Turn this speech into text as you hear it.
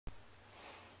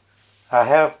I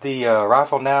have the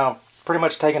rifle now pretty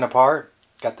much taken apart.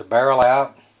 Got the barrel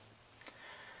out.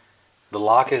 The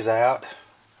lock is out.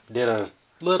 Did a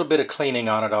little bit of cleaning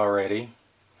on it already.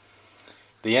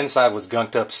 The inside was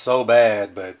gunked up so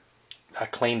bad, but I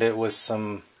cleaned it with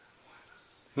some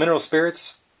mineral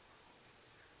spirits.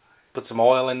 Put some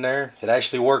oil in there. It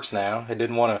actually works now. It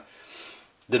didn't want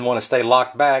to stay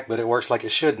locked back, but it works like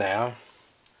it should now.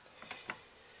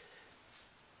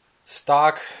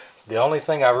 Stock, the only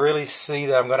thing I really see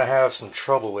that I'm going to have some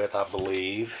trouble with, I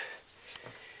believe,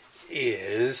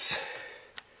 is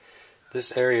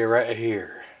this area right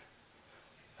here.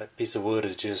 That piece of wood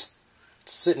is just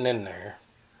sitting in there.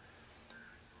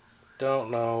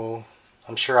 Don't know.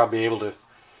 I'm sure I'll be able to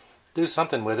do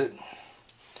something with it.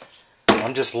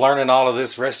 I'm just learning all of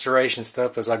this restoration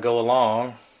stuff as I go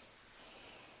along.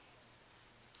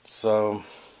 So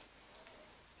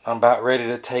I'm about ready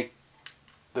to take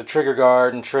the trigger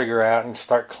guard and trigger out and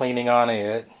start cleaning on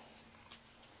it.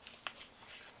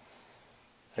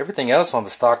 Everything else on the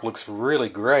stock looks really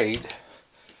great.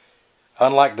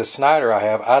 Unlike the Snyder I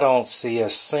have, I don't see a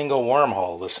single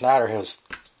wormhole. The Snyder has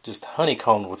just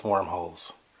honeycombed with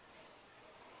wormholes.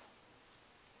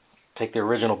 Take the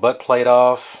original butt plate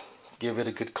off, give it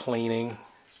a good cleaning.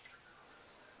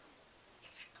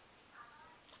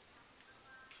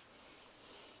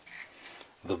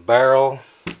 The barrel,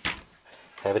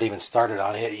 haven't even started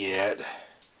on it yet.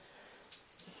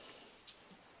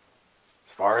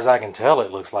 As far as I can tell,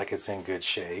 it looks like it's in good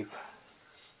shape.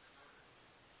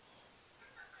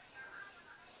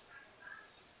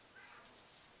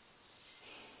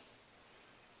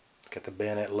 Got the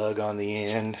bayonet lug on the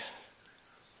end.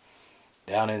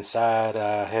 Down inside,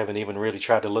 I haven't even really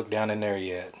tried to look down in there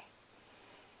yet.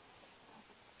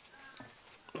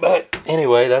 But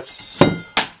anyway, that's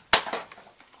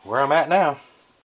where I'm at now.